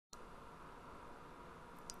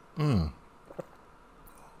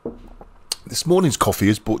This morning's coffee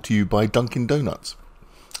is brought to you by Dunkin' Donuts,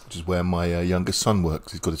 which is where my youngest son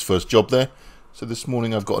works. He's got his first job there. So this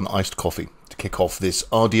morning I've got an iced coffee to kick off this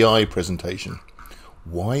RDI presentation.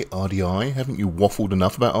 Why RDI? Haven't you waffled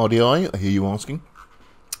enough about RDI? I hear you asking.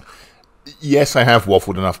 Yes, I have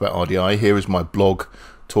waffled enough about RDI. Here is my blog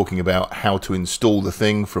talking about how to install the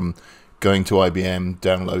thing, from going to IBM,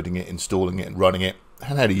 downloading it, installing it and running it,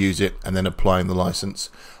 and how to use it, and then applying the license.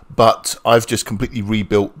 But I've just completely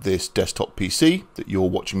rebuilt this desktop PC that you're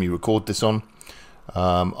watching me record this on,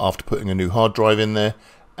 after putting a new hard drive in there,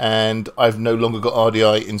 and I've no longer got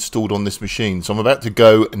RDI installed on this machine. So I'm about to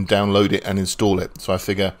go and download it and install it. So I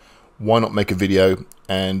figure, why not make a video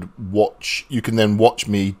and watch? You can then watch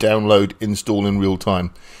me download, install in real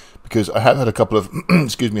time, because I have had a couple of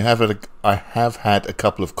excuse me, I have had a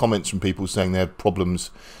couple of comments from people saying they had problems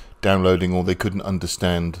downloading, or they couldn't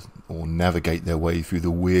understand or navigate their way through the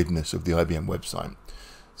weirdness of the IBM website.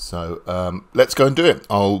 So let's go and do it.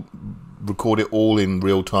 I'll record it all in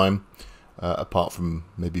real time, apart from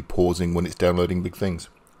maybe pausing when it's downloading big things,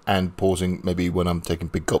 and pausing maybe when I'm taking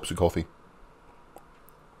big gulps of coffee.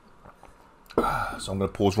 So I'm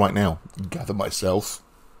going to pause right now, gather myself,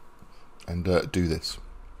 and do this.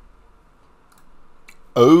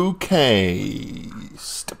 Okay,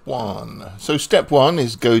 step one. So step one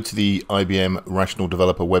is go to the IBM Rational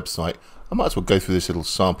Developer website. I might as well go through this little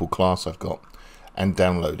sample class I've got and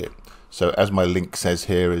download it. So as my link says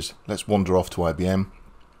here, is let's wander off to IBM.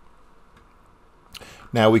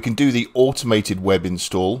 Now we can do the automated web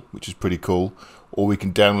install, which is pretty cool, or we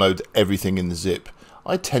can download everything in the zip.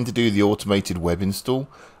 I tend to do the automated web install.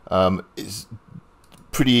 It's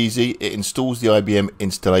pretty easy. It installs the IBM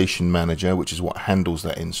Installation Manager, which is what handles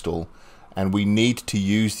that install. And we need to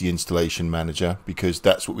use the Installation Manager because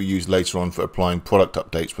that's what we use later on for applying product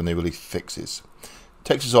updates when they release fixes.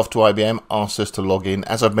 Takes us off to IBM, asks us to log in.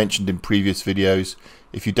 As I've mentioned in previous videos,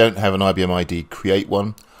 if you don't have an IBM ID, create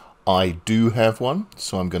one. I do have one,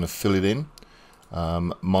 so I'm going to fill it in.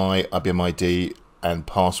 My IBM ID and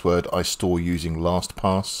password I store using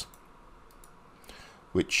LastPass,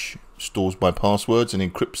 which stores my passwords and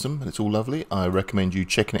encrypts them, and it's all lovely. I recommend you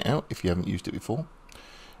checking it out if you haven't used it before.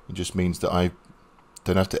 It just means that I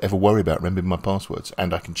don't have to ever worry about remembering my passwords,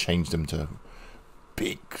 and I can change them to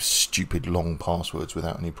big, stupid, long passwords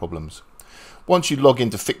without any problems. Once you log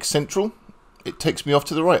into Fix Central, it takes me off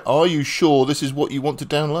to the right. Are you sure this is what you want to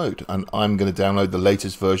download? And I'm going to download the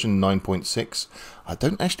latest version, 9.6. I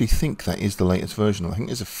don't actually think that is the latest version. I think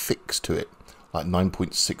there's a fix to it, like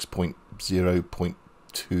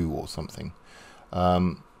 9.6.0.2 or something.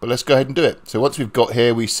 But let's go ahead and do it. So once we've got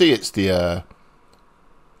here, we see it's the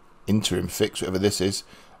interim fix, whatever this is,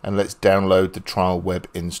 and let's download the trial web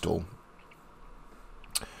install.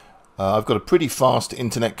 I've got a pretty fast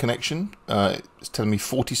internet connection. It's telling me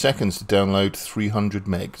 40 seconds to download 300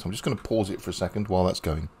 meg. So I'm just going to pause it for a second while that's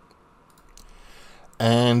going.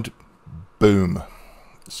 And boom,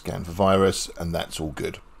 scan for virus, and that's all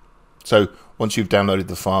good. So once you've downloaded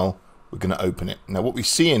the file, we're going to open it. Now what we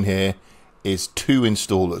see in here is two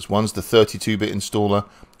installers. One's the 32-bit installer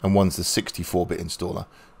and one's the 64-bit installer.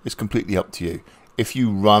 It's completely up to you. If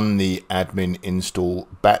you run the admin install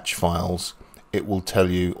batch files, it will tell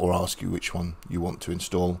you or ask you which one you want to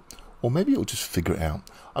install, or maybe it'll just figure it out.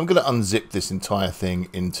 I'm going to unzip this entire thing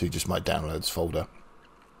into just my downloads folder,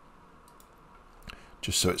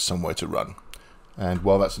 just so it's somewhere to run. And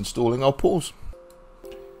while that's installing, I'll pause.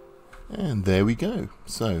 And there we go.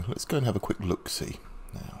 So let's go and have a quick look-see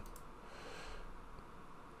now.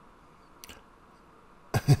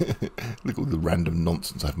 Look at all the random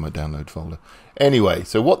nonsense I have in my download folder. Anyway,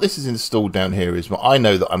 so what this is installed down here is, I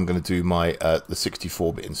know that I'm going to do my the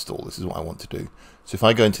 64-bit install. This is what I want to do. So if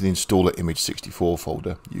I go into the installer image 64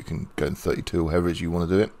 folder, you can go in 32 or however it is you want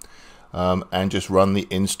to do it, and just run the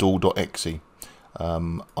install.exe.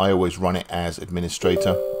 I always run it as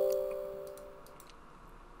administrator,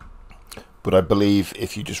 but I believe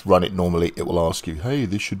if you just run it normally, it will ask you, hey,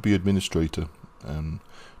 this should be administrator.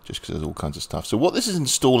 Just because there's all kinds of stuff. So what this is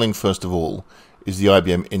installing, first of all, is the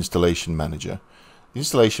IBM Installation Manager. The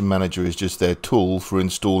Installation Manager is just their tool for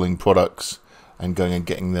installing products and going and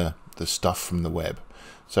getting the stuff from the web.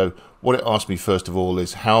 So what it asked me, first of all,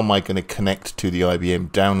 is how am I going to connect to the IBM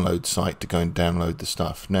download site to go and download the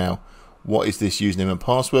stuff. Now, what is this username and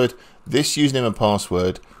password? This username and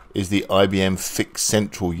password is the IBM Fix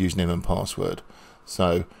Central username and password.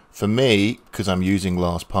 So for me, because I'm using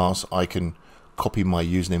LastPass, I can copy my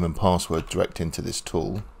username and password direct into this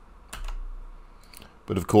tool.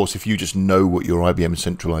 But of course, if you just know what your IBM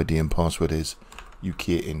Central ID and password is, you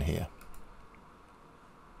key it in here.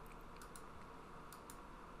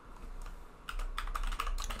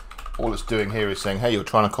 all it's doing here is saying, hey, you're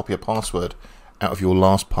trying to copy a password out of your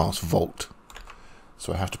LastPass vault.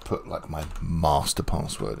 So I have to put like my master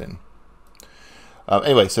password in.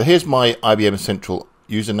 Anyway, so here's my IBM Central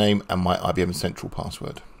username and my IBM Central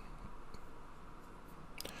password.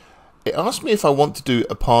 It asked me if I want to do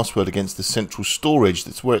a password against the central storage.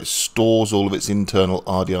 That's where it stores all of its internal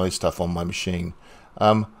RDI stuff on my machine.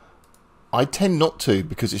 I tend not to,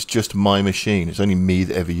 because it's just my machine. It's only me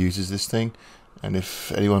that ever uses this thing. And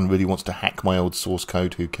if anyone really wants to hack my old source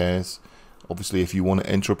code, who cares? Obviously, if you want to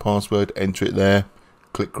enter a password, enter it there,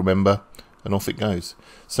 click remember, and off it goes.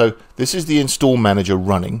 So this is the install manager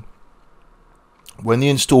running. When the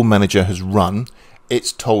install manager has run,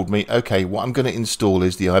 it's told me, okay, what I'm going to install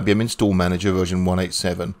is the IBM Install Manager version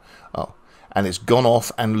 187. Oh, and it's gone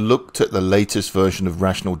off and looked at the latest version of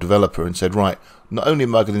Rational Developer and said, right, not only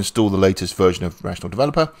am I going to install the latest version of Rational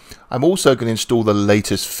Developer, I'm also going to install the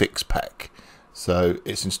latest fix pack. So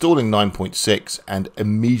it's installing 9.6 and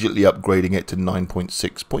immediately upgrading it to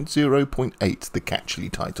 9.6.0.8, the catchily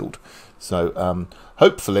titled. So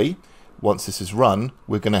hopefully, once this is run,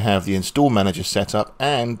 we're going to have the install manager set up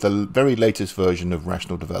and the very latest version of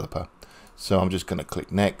Rational Developer. So I'm just going to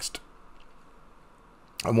click next.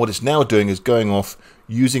 And what it's now doing is going off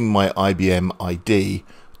using my IBM ID,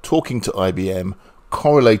 talking to IBM,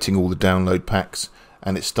 correlating all the download packs,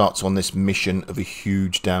 and it starts on this mission of a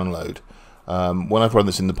huge download. When I've run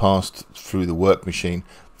this in the past through the work machine,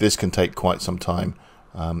 this can take quite some time.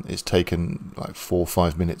 It's taken like 4 or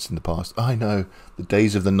 5 minutes in the past. I know, the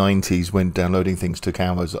days of the 90s when downloading things took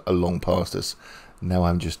hours are long past us. Now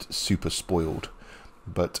I'm just super spoiled.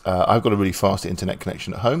 But I've got a really fast internet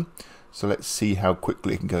connection at home, so let's see how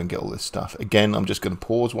quickly it can go and get all this stuff. Again, I'm just going to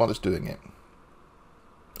pause while it's doing it.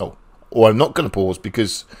 Oh, or I'm not going to pause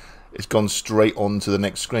because it's gone straight on to the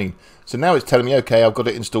next screen. So now it's telling me, okay, I've got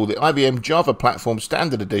to install the IBM Java Platform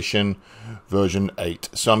Standard Edition version 8.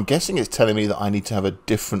 So I'm guessing it's telling me that I need to have a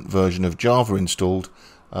different version of Java installed.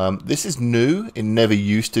 This is new. It never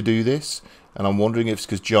used to do this. And I'm wondering if it's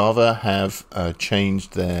because Java have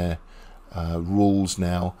changed their rules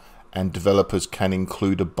now and developers can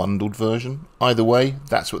include a bundled version. Either way,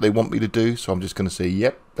 that's what they want me to do. So I'm just going to say,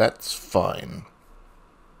 yep, that's fine.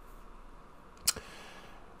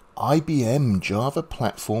 IBM Java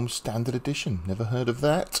Platform Standard Edition. Never heard of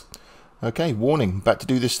that. Okay, warning. About to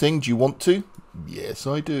do this thing. Do you want to? Yes,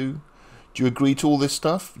 I do. Do you agree to all this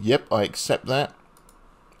stuff? Yep, I accept that.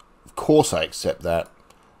 Of course I accept that.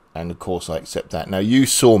 And of course I accept that. Now, you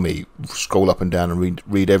saw me scroll up and down and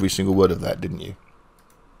read every single word of that, didn't you?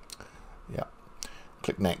 Yeah.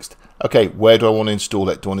 Click next. Okay, where do I want to install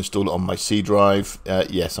it? Do I want to install it on my C drive?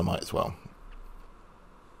 Yes, I might as well.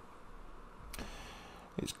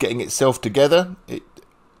 It's getting itself together. It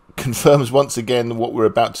confirms once again what we're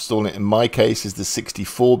about to install. It in my case is the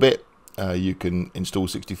 64-bit. You can install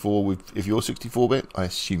 64 if you're 64-bit. I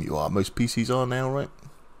assume you are. Most PCs are now, right?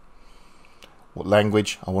 What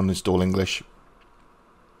language? I want to install English.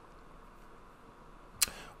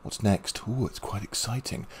 What's next? Ooh, it's quite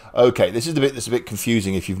exciting. Okay, this is the bit that's a bit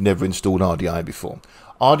confusing if you've never installed RDI before.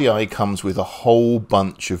 RDI comes with a whole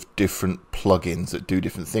bunch of different plugins that do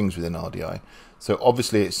different things within RDI. So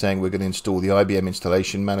obviously it's saying we're going to install the IBM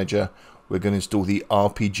Installation Manager, we're going to install the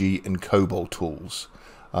RPG and COBOL tools.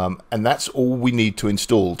 And that's all we need to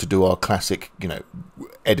install to do our classic,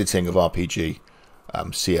 editing of RPG,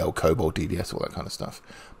 CL, COBOL, DDS, all that kind of stuff.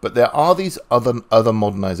 But there are these other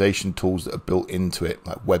modernization tools that are built into it,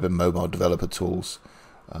 like web and mobile developer tools,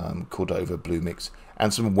 Cordova, Bluemix,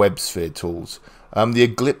 and some WebSphere tools.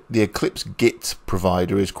 The Eclipse Git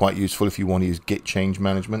provider is quite useful if you want to use Git change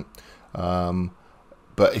management.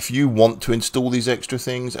 But if you want to install these extra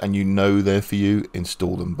things and you know they're for you,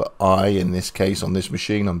 install them. But in this case, on this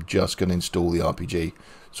machine, I'm just going to install the RPG.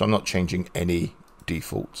 So I'm not changing any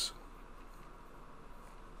defaults.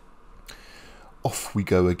 Off we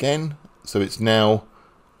go again. So it's now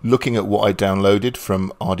looking at what I downloaded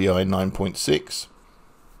from RDI 9.6.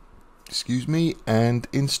 Excuse me, and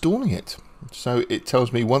installing it. So it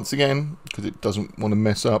tells me once again, because it doesn't want to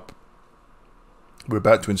mess up, we're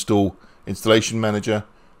about to install Installation Manager,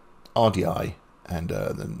 RDI, and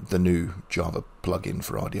the new Java plugin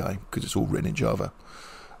for RDI, because it's all written in Java.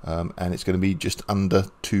 And it's going to be just under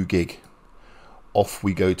 2 gig. Off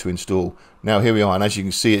we go to install. Now here we are, and as you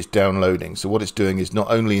can see, it's downloading. So what it's doing is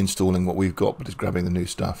not only installing what we've got, but it's grabbing the new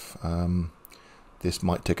stuff. This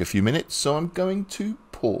might take a few minutes, so I'm going to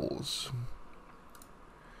pause.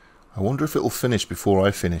 I wonder if it'll finish before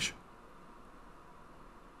I finish.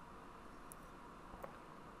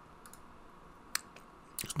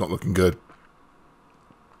 It's not looking good.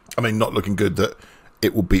 I mean, not looking good that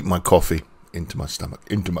it will beat my coffee. into my stomach,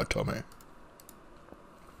 into my tummy.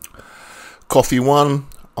 Coffee 1,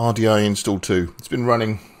 RDI install 2. It's been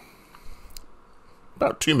running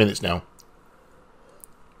about 2 minutes now.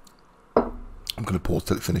 I'm going to pause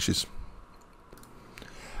till it finishes.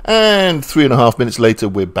 And 3.5 minutes later,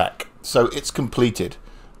 we're back. So it's completed.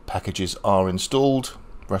 Packages are installed.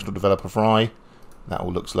 Rational Developer Fry. That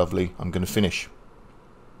all looks lovely. I'm going to finish.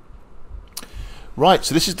 Right,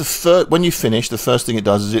 so this is the first. When you finish, the first thing it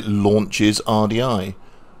does is it launches RDI.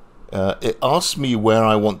 It asks me where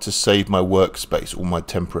I want to save my workspace, all my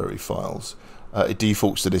temporary files. It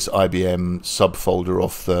defaults to this IBM subfolder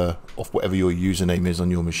off whatever your username is on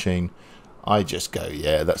your machine. I just go,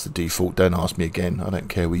 yeah, that's the default. Don't ask me again. I don't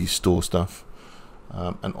care where you store stuff.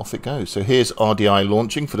 And off it goes. So here's RDI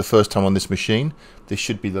launching for the first time on this machine. This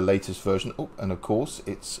should be the latest version. Oh, and of course,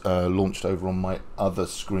 it's launched over on my other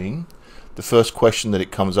screen. The first question that it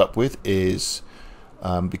comes up with is,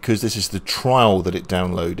 because this is the trial that it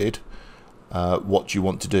downloaded, what do you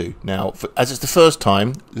want to do? Now, as it's the first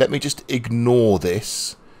time, let me just ignore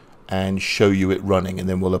this and show you it running, and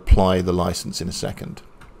then we'll apply the license in a second.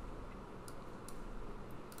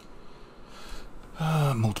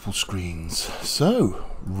 Multiple screens. So,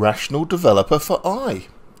 Rational Developer for I.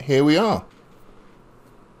 Here we are.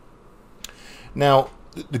 Now,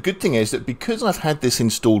 the good thing is that because I've had this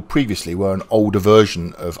installed previously, where an older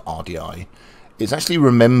version of RDI, it's actually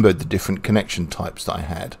remembered the different connection types that I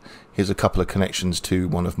had. Here's a couple of connections to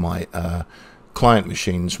one of my client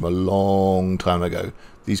machines from a long time ago.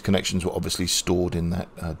 These connections were obviously stored in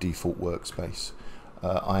that default workspace.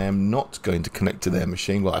 I am not going to connect to their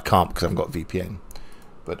machine. Well, I can't because I haven't got VPN.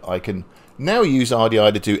 But I can now use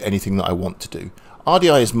RDI to do anything that I want to do.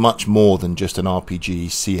 RDI is much more than just an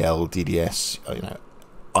RPG, CL, DDS,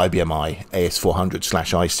 IBM-i,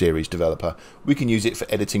 AS400/I series developer. We can use it for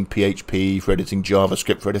editing PHP, for editing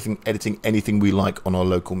JavaScript, for editing anything we like on our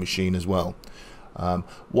local machine as well.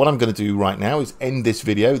 What I'm going to do right now is end this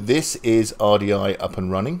video. This is RDI up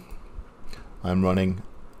and running. I'm running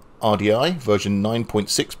RDI version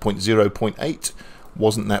 9.6.0.8.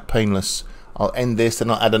 Wasn't that painless. I'll end this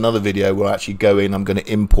and I'll add another video where I actually go in. I'm going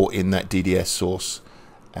to import in that DDS source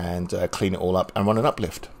and clean it all up and run an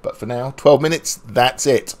uplift. But for now, 12 minutes, that's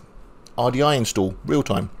it. RDI install, real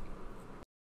time.